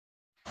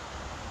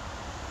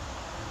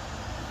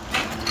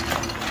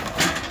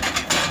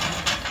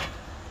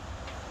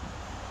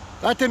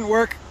That didn't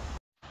work.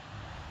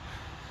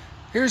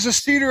 Here's the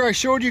cedar I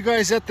showed you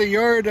guys at the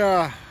yard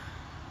a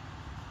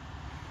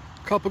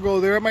couple ago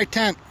there at my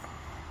tent.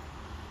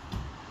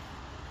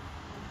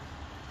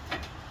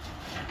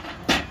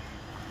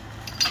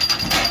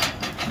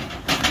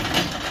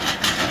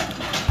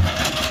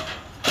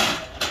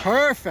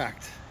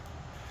 Perfect.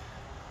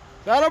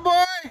 That a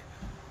boy?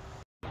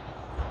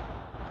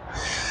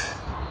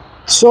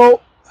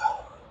 So,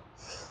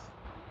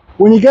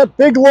 when you get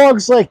big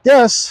logs like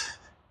this,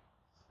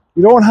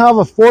 you don't have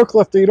a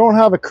forklift or you don't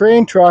have a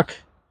crane truck.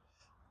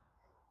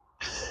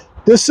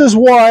 This is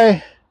why,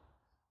 I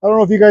don't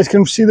know if you guys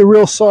can see the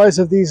real size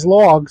of these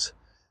logs.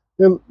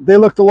 They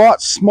looked a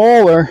lot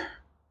smaller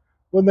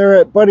when they're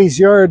at Buddy's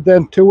yard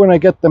than to when I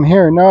get them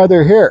here. Now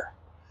they're here.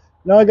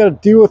 Now I got to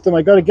deal with them.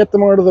 I got to get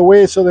them out of the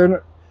way so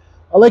they're.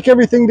 I like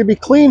everything to be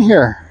clean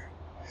here.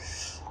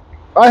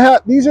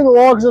 These are the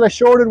logs that I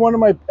showed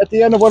in at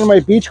the end of one of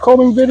my beach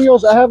combing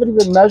videos. I haven't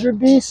even measured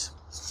these.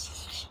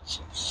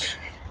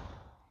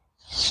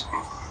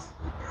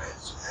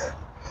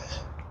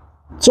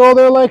 So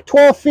they're like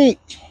 12 feet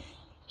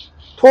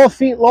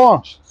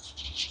long.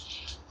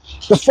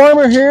 The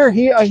farmer here,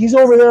 he's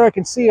over there. I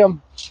can see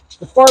him.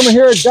 The farmer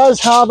here does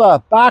have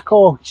a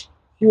backhoe.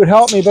 He would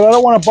help me, but I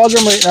don't want to bug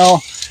him right now.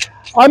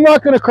 I'm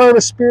not going to carve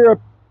a spear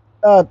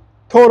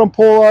totem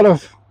pole out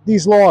of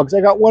these logs.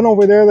 I got one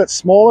over there that's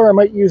smaller. I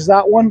might use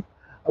that one.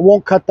 I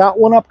won't cut that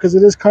one up because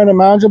it is kind of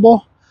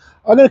manageable.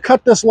 I'm going to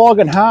cut this log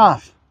in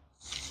half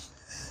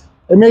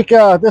and make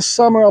this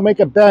summer I'll make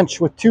a bench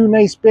with two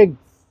nice big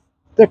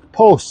thick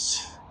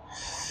posts.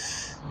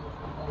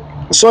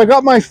 So I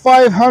got my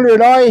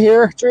 500i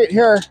here. It's right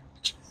here.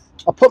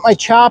 I'll put my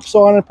chaps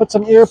on and put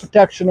some ear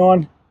protection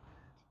on,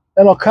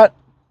 and I'll cut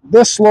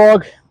this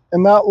log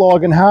and that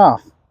log in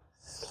half.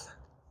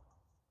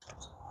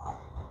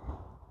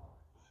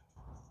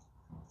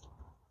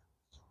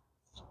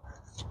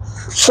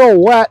 So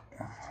wet,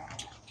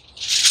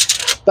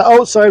 the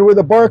outside where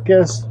the bark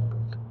is.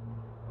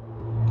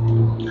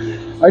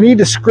 I need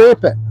to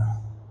scrape it.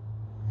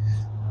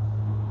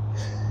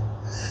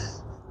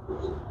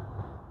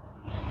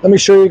 Let me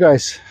show you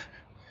guys.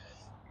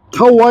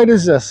 How wide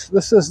is this?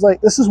 This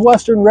is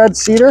Western red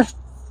cedar.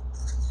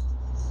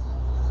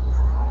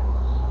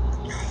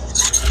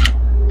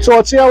 So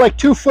it's like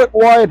 2 foot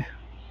wide.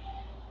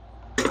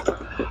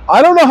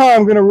 I don't know how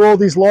I'm going to roll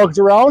these logs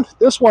around.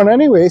 This one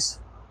anyways.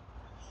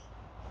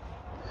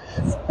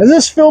 Is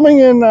this filming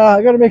in,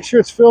 I got to make sure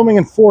it's filming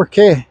in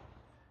 4K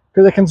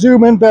because I can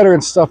zoom in better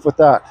and stuff with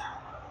that.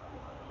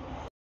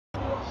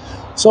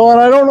 So, and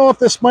I don't know if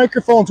this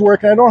microphone's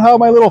working. I don't have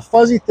my little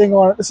fuzzy thing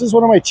on it. This is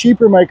one of my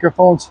cheaper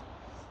microphones.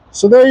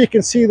 So there you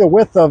can see the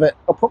width of it.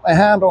 I'll put my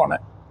hand on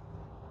it.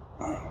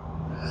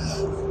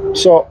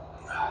 So,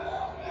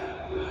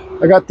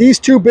 I got these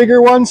two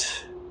bigger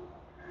ones.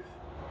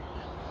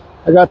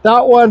 I got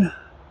that one,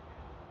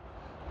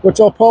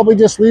 which I'll probably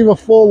just leave a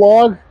full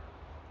log.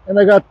 And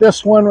I got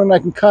this one when I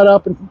can cut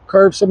up and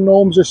carve some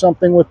gnomes or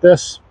something with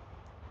this.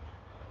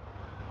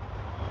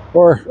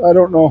 Or, I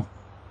don't know.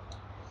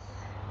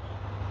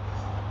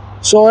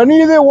 So I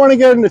either want to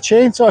get into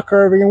chainsaw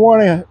carving and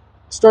want to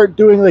start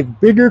doing like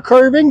bigger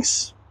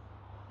carvings.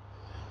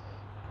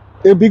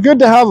 It'd be good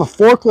to have a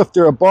forklift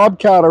or a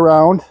bobcat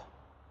around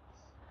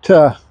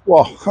to,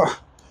 well,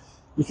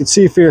 you can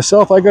see for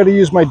yourself, I got to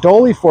use my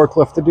dolly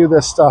forklift to do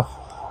this stuff.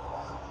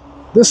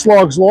 This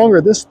log's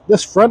longer.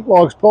 This front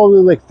log's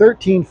probably like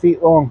 13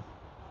 feet long.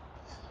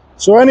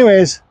 So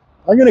anyways,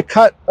 I'm going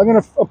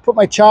to put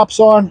my chops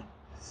on,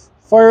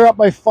 fire up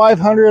my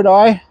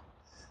 500i,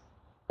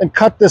 and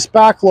cut this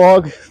back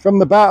log from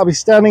the back. I'll be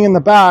standing in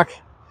the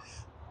back.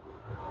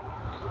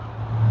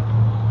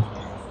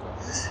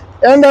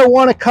 And I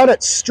want to cut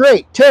it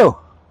straight too.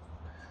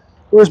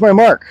 Where's my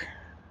mark?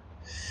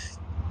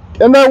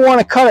 And I want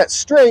to cut it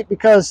straight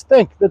because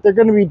think that they're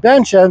going to be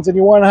bench ends and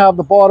you want to have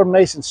the bottom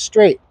nice and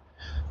straight.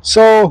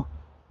 So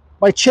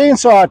my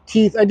chainsaw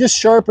teeth, I just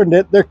sharpened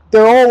it. They're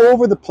all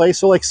over the place.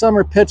 So like some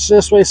are pitched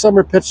this way, some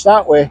are pitched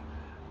that way.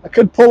 I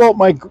could pull out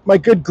my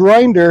good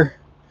grinder,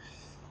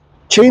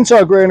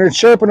 chainsaw grinder, and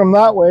sharpen them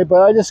that way,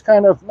 but I just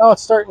kind of, now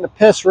it's starting to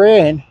piss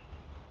rain.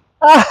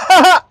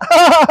 Yeah,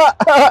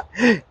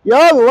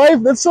 the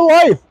life, that's the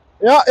life.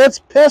 Yeah, it's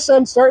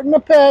pissing, starting to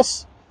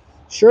piss.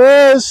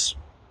 Sure is.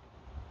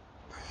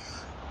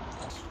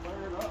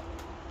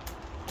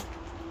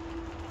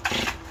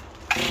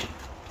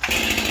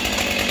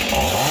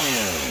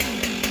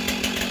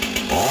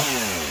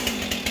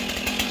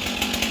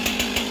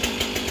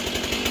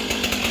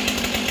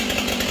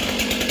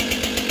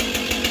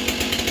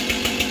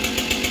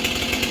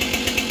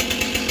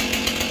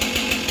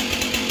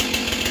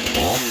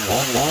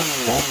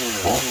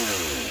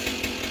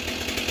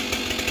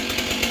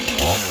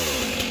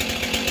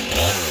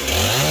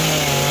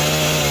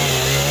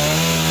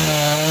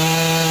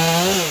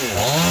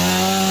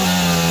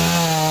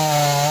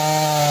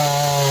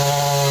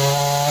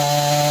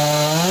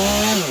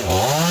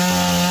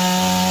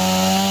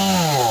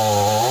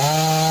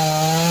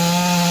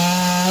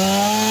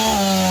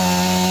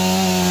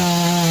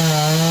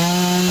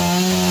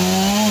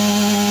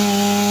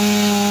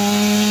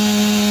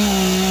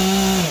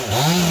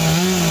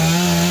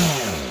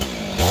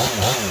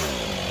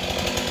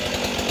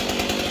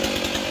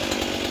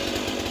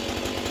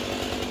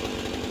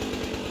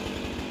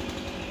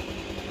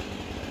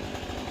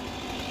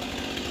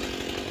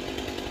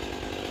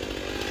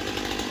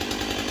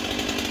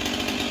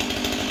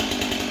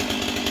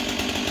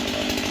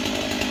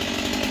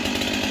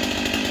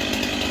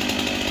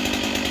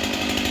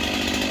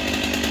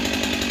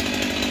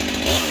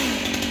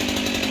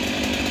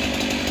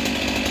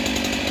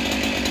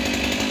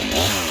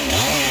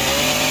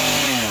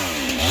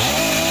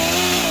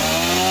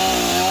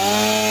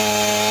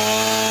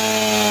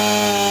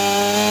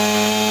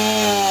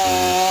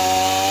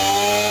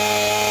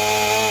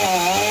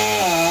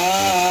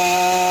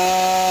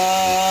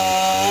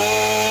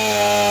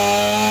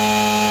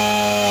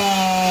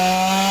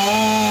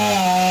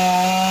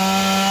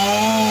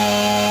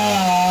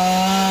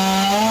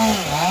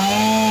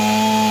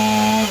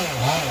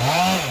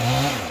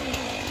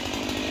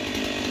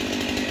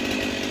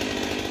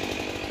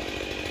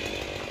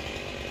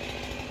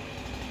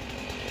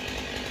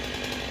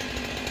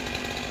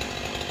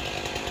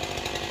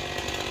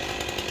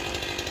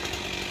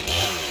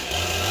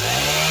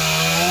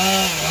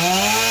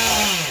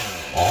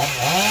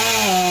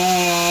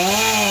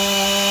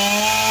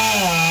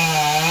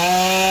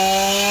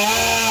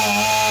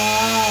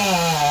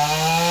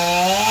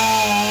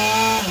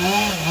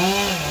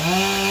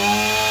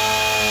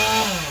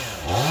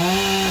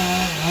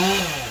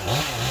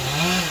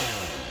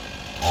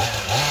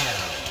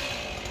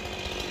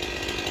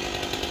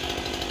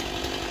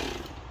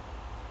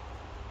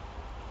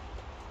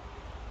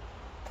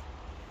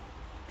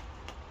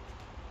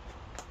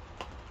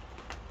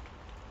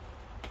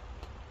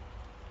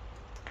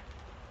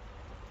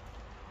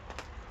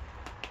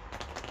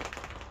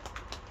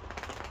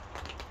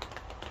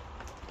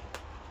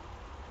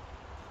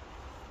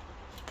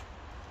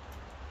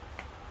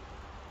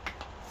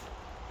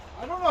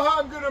 I don't know how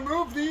I'm going to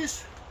move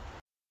these.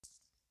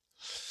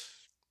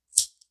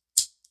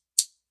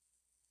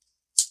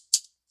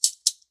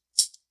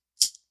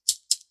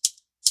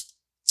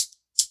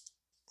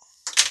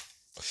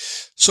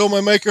 So my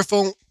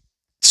microphone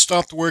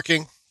stopped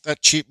working.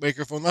 That cheap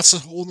microphone. That's the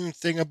whole new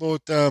thing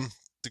about the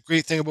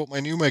great thing about my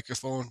new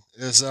microphone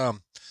is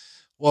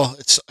well,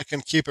 I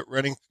can keep it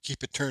running,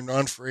 keep it turned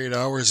on for 8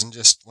 hours, and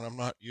just when I'm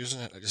not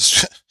using it, I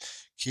just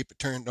keep it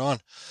turned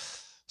on.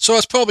 So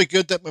it's probably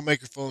good that my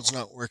microphone's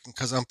not working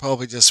because I'm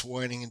probably just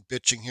whining and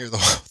bitching here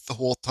the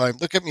whole time.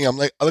 Look at me, I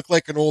look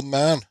like an old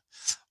man,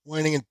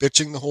 whining and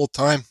bitching the whole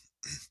time.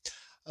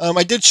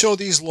 I did show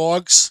these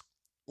logs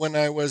when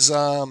I was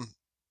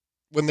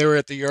when they were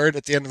at the yard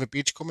at the end of a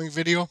beachcombing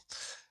video,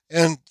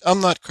 and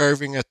I'm not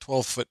carving a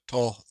 12-foot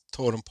tall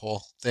totem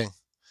pole thing.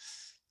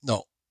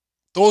 No,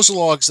 those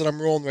logs that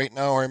I'm rolling right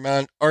now are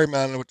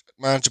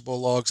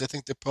manageable logs. I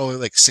think they're probably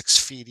like 6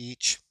 feet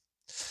each.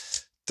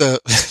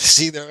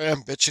 See, there I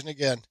am bitching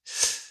again.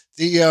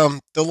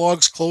 The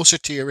logs closer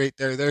to you right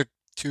there, they're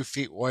 2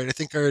 feet wide. I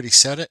think I already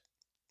said it.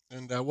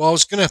 And well,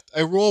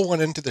 I roll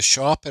one into the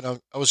shop, and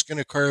I was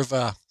gonna carve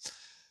a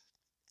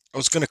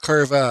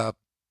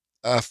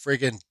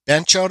friggin'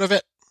 bench out of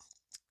it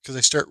because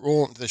I start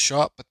rolling to the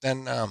shop. But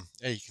then, yeah,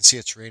 you can see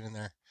it's raining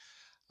there.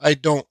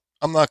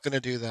 I'm not gonna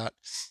do that.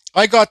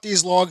 I got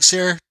these logs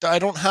here. I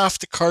don't have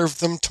to carve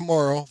them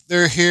tomorrow.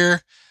 They're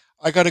here.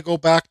 I got to go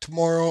back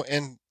tomorrow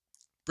and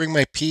bring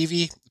my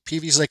PV. The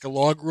PV is like a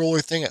log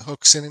roller thing. It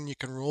hooks in and you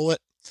can roll it.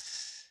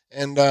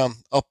 And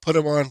I'll put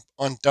them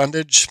on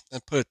dundage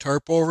and put a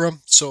tarp over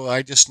them. So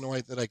I just know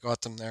that I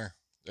got them there.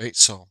 Right.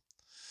 So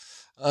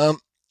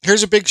um,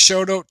 here's a big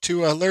shout out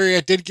to Larry.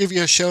 I did give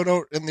you a shout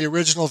out in the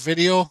original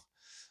video.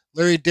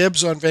 Larry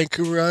Dibbs on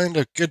Vancouver Island,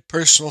 a good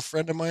personal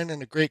friend of mine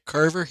and a great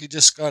carver. He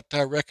just got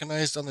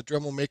recognized on the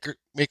Dremel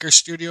Maker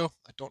Studio.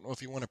 I don't know if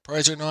he won a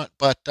prize or not,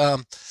 but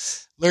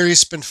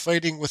Larry's been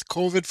fighting with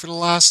COVID for the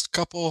last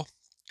couple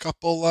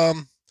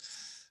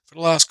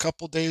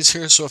days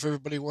here. So if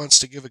everybody wants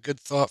to give a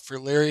good thought for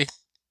Larry,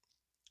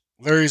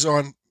 Larry's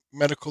on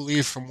medical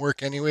leave from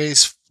work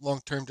anyways,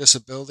 long-term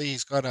disability.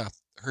 He's got a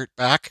hurt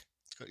back,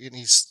 and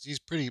he's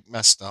pretty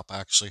messed up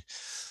actually.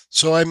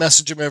 So I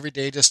message him every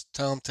day, just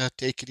tell him to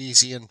take it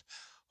easy and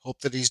hope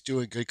that he's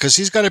doing good. Because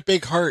he's got a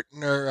big heart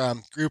in our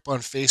group on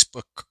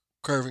Facebook,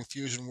 Carving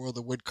Fusion World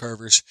of Wood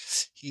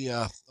Carvers. He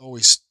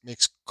always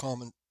makes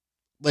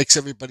likes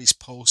everybody's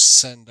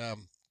posts, and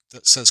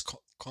that says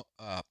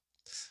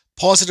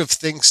positive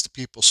things to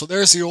people. So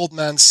there's the old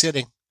man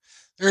sitting.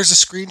 There's a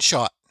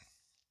screenshot.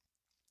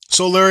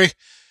 So Larry,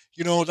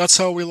 that's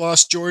how we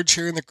lost George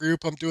here in the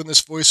group. I'm doing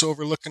this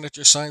voiceover looking at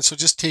your sign, so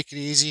just take it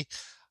easy.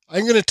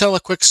 I'm going to tell a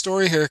quick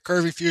story here,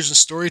 Carving Fusion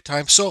story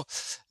time. So,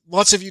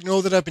 lots of you know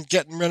that I've been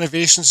getting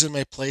renovations in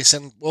my place,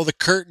 and well, the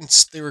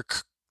curtains, they were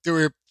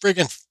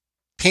friggin'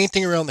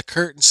 painting around the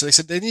curtains. So they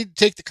said they need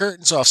to take the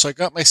curtains off. So I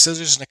got my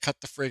scissors and I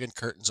cut the friggin'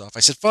 curtains off. I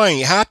said, "Fine,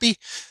 you happy?"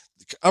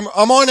 I'm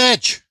on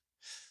edge.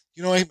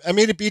 I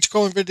made a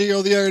beachcombing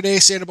video the other day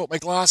saying about my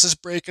glasses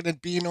breaking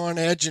and being on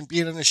edge and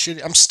being in a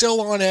shitty. I'm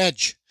still on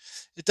edge.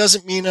 It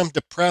doesn't mean I'm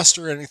depressed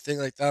or anything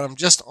like that. I'm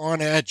just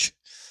on edge.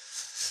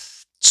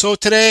 So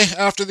today,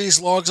 after these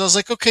logs, I was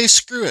like, okay,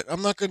 screw it.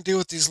 I'm not going to deal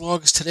with these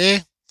logs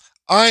today.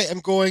 I am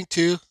going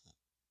to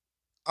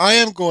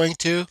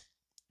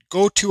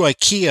go to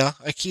IKEA.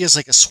 IKEA is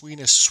like a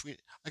Swedish.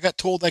 I got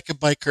told I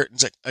could buy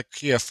curtains at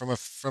IKEA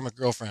from a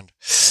girlfriend.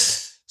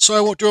 So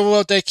I drove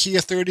about to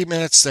IKEA 30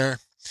 minutes there.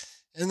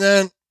 And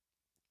then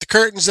the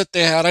curtains that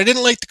they had, I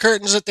didn't like the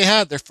curtains that they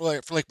had. They're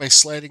for like my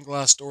sliding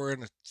glass door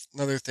and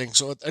another thing.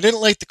 So I didn't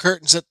like the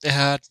curtains that they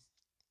had.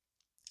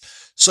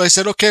 So I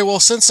said, okay,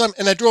 well,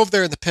 and I drove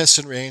there in the piss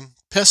and rain,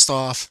 pissed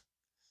off.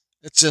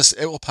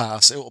 It will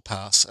pass. It will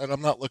pass. And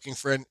I'm not looking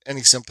for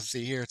any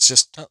sympathy here. It's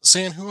just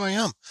saying who I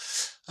am.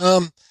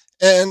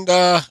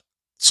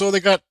 So they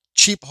got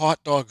cheap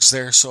hot dogs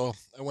there. So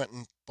I went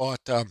and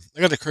bought, I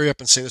got to hurry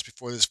up and say this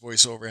before this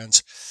voiceover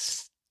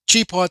ends.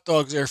 Cheap hot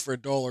dogs there for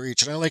 $1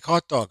 each. And I like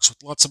hot dogs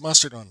with lots of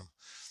mustard on them.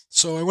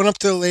 So I went up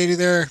to the lady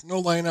there,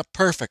 no lineup,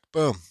 perfect,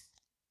 boom.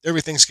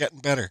 Everything's getting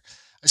better.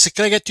 I said,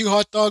 can I get 2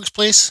 hot dogs,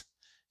 please?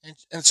 And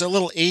it's a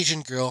little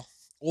Asian girl,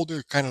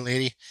 older kind of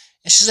lady.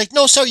 And she's like,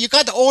 no, sir, you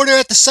got to order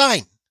at the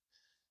sign.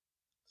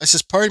 I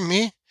says, pardon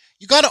me?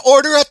 You got to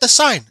order at the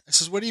sign. I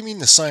says, what do you mean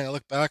the sign? I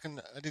look back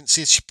and I didn't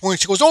see it. She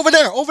points. She goes, over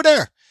there, over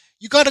there.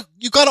 You got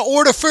to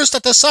order first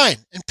at the sign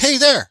and pay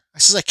there. I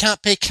says, I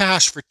can't pay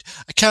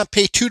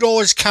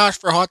 $2 cash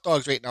for hot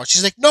dogs right now.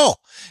 She's like, no,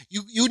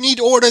 you need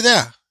to order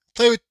there.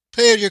 Pay with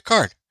your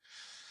card.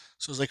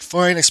 So I was like,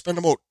 fine. I spent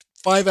about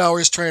 5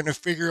 hours trying to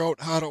figure out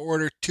how to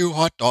order 2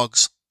 hot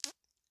dogs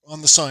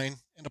on the sign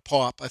and a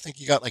pop. I think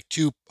you got like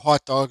 2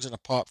 hot dogs and a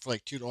pop for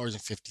like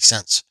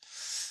 $2.50.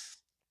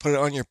 Put it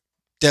on your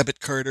debit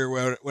card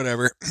or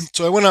whatever.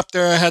 So I went up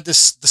there. I had the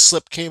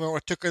slip came out. I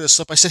took her the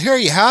slip. I said, here, are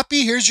you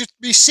happy? Here's your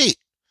receipt.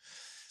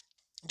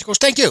 And she goes,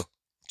 thank you.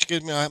 She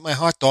gave me my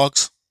hot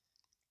dogs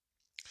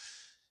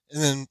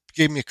and then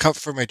gave me a cup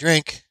for my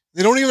drink.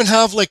 They don't even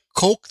have like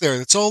Coke there.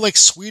 It's all like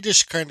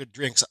Swedish kind of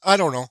drinks. I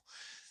don't know.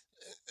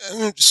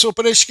 And so,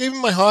 but she gave me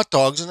my hot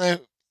dogs, and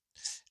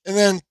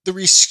then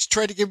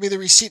tried to give me the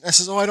receipt, and I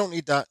says, "Oh, I don't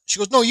need that." She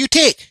goes, "No, you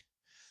take."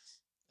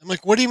 I'm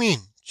like, "What do you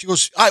mean?" She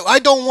goes, I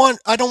don't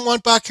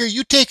want back here.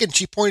 You take it." And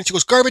she pointed. She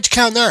goes, "Garbage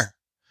can there."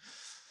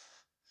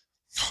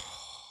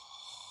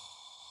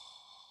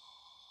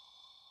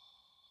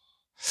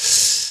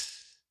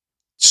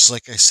 Just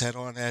like I said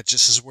on edge,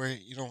 this is where,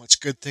 it's a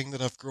good thing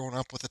that I've grown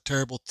up with a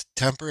terrible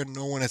temper and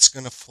know when it's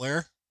going to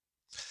flare.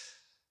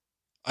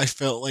 I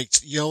felt like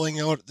yelling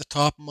out at the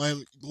top of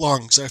my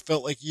lungs. I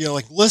felt like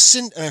yelling,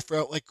 "Listen," and I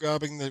felt like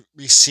grabbing the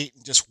receipt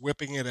and just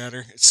whipping it at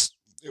her.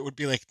 It would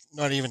be like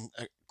not even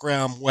a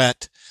gram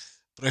wet,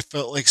 but I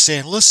felt like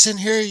saying, "Listen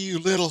here, you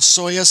little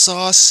soya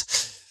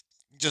sauce."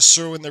 Just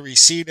throwing the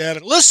receipt at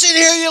it. "Listen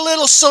here, you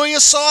little soya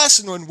sauce,"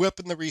 and then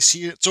whipping the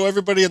receipt so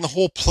everybody in the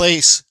whole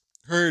place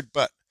heard,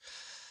 but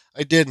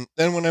I didn't.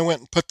 Then when I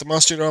went and put the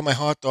mustard on my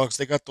hot dogs,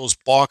 they got those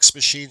box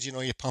machines,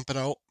 you pump it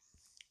out.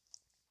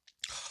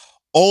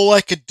 All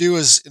I could do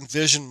is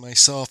envision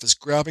myself as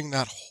grabbing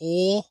that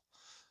whole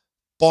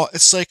box.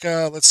 It's like,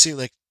 let's see,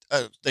 like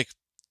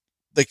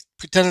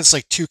pretend it's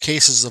like 3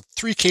 cases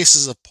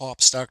of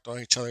pop stacked on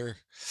each other,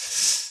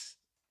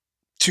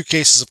 2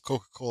 cases of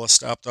Coca-Cola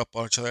stacked up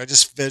on each other. I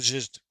just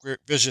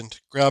visioned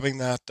grabbing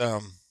that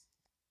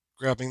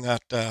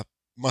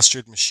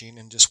mustard machine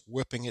and just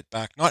whipping it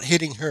back, not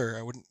hitting her.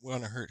 I wouldn't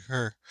want to hurt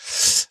her,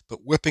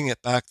 but whipping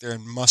it back there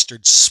and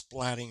mustard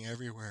splatting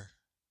everywhere,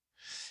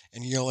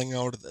 and yelling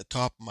out at the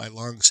top of my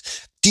lungs,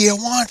 "Do you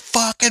want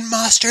fucking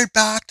mustard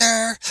back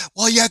there?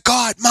 Well, you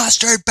got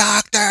mustard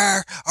back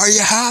there. Are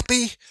you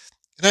happy?"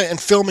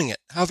 And filming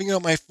it, having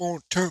my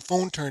phone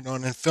turned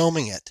on and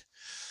filming it.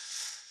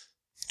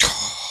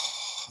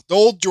 The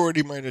old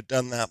Jordy might have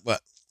done that,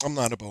 but I'm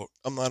not about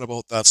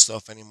that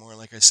stuff anymore.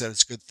 Like I said,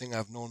 it's a good thing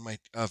I've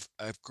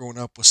grown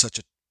up with such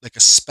a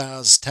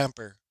spaz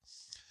temper,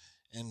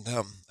 and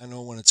I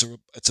know when it's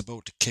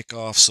about to kick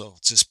off, so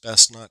it's just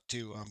best not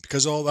to,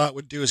 because all that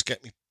would do is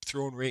get me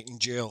thrown right in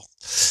jail.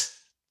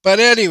 But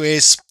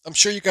anyways, I'm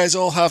sure you guys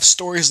all have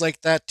stories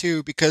like that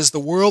too, because the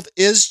world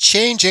is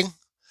changing.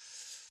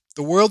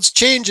 The world's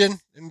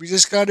changing, and we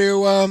just got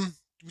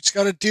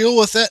to deal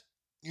with it,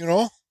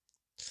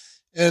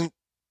 And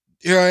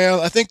here I am.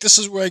 I think this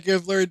is where I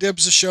give Larry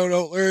Dibbs a shout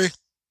out. Larry,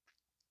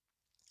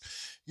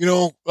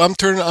 I'm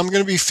going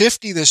to be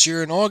 50 this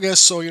year in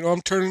August, so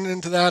I'm turning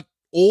into that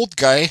old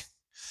guy.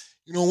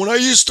 When I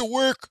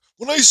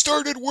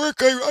started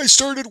work, I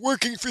started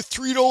working for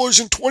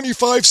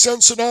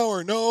 $3.25 an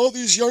hour. Now all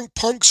these young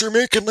punks are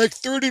making like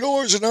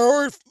 $30 an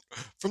hour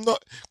from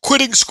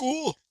quitting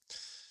school.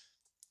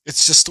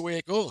 It's just the way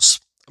it goes.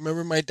 I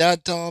remember my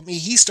dad telling me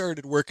he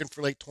started working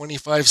for like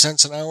 25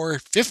 cents an hour,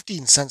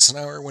 15 cents an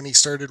hour when he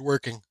started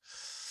working.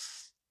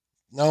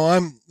 Now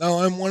I'm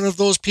one of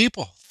those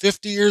people.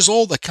 50 years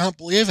old. I can't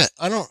believe it.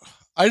 I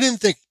didn't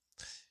think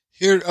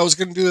I was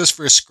going to do this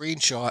for a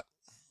screenshot.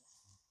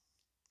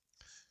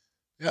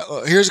 Yeah,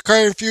 here's a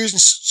Car Infusion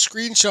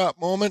screenshot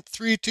moment.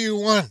 3, 2,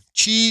 1.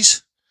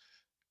 Cheese.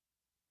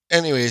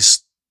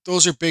 Anyways,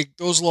 those are big.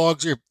 Those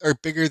logs are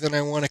bigger than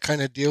I want to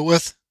kind of deal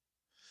with.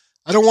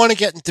 I don't want to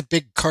get into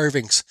big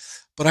carvings,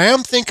 but I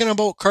am thinking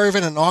about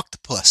carving an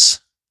octopus.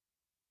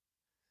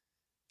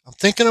 I'm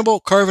thinking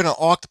about carving an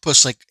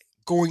octopus, like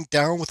going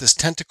down with his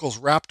tentacles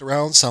wrapped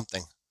around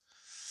something.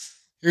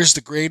 Here's the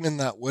grain in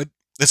that wood.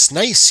 It's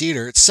nice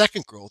cedar. It's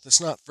second growth.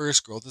 It's not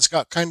first growth. It's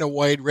got kind of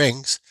wide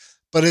rings,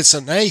 but it's a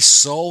nice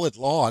solid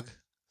log.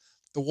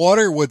 The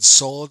water wood's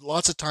solid.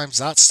 Lots of times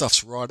that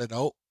stuff's rotted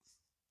out.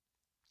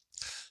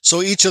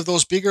 So each of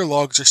those bigger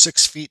logs are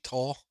 6 feet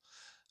tall.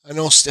 I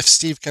know if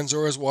Steve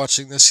Kenzora is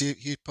watching this,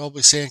 he'd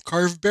probably saying,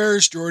 "Carve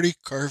bears, Jordy,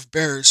 carve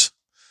bears."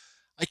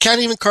 I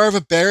can't even carve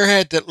a bear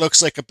head that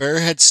looks like a bear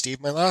head,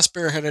 Steve. My last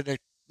bear head, it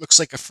looks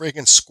like a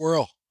friggin'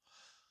 squirrel.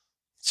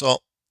 So,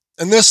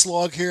 and this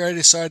log here, I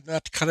decided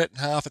not to cut it in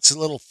half. It's a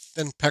little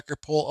thin pecker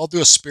pole. I'll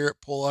do a spirit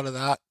pole out of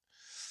that.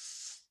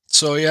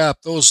 So yeah,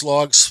 those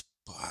logs,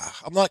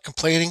 I'm not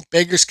complaining.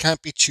 Beggars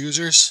can't be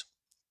choosers.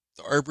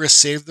 The arborist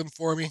saved them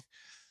for me.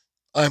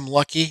 I'm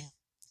lucky.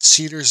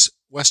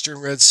 Western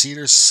red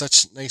cedar's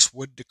such nice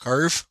wood to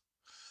carve.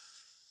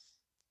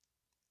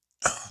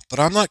 But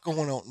I'm not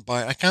going out and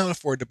I can't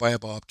afford to buy a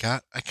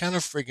bobcat. I can't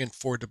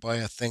afford to buy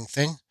a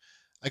thing.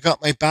 I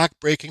got my back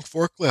breaking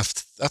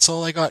forklift. That's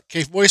all I got.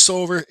 Okay,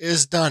 voiceover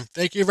is done.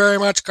 Thank you very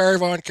much.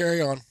 Carve on,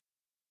 carry on.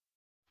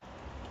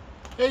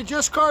 Hey,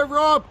 Just Carve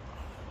Rob.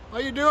 How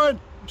you doing?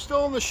 I'm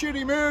still in the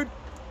shitty mood.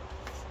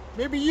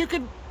 Maybe you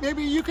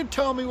could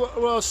tell me what I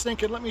was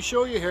thinking. Let me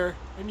show you here,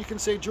 and you can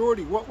say,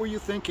 "Jordy, what were you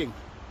thinking?"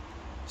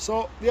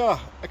 So yeah,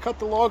 I cut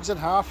the logs in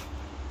half,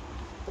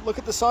 but look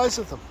at the size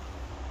of them.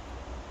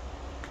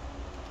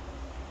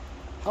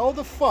 How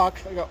the fuck?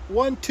 I got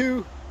 1,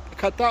 2. I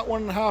cut that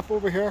one in half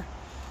over here.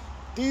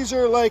 These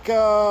are like,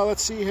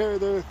 let's see here.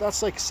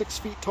 That's like 6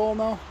 feet tall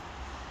now.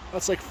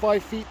 That's like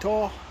 5 feet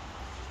tall.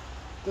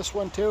 This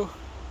one too.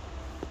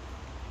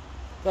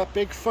 That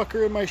big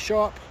fucker in my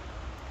shop.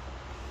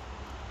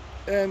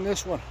 And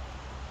this one.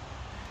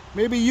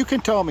 Maybe you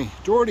can tell me,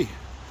 Jordy,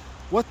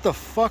 What the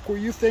fuck were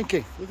you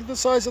thinking? Look at the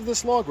size of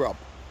this log, Rob.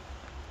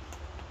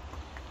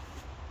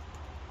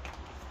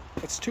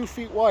 It's 2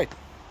 feet wide.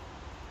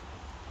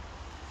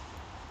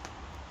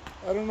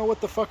 I don't know what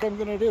the fuck I'm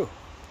gonna do.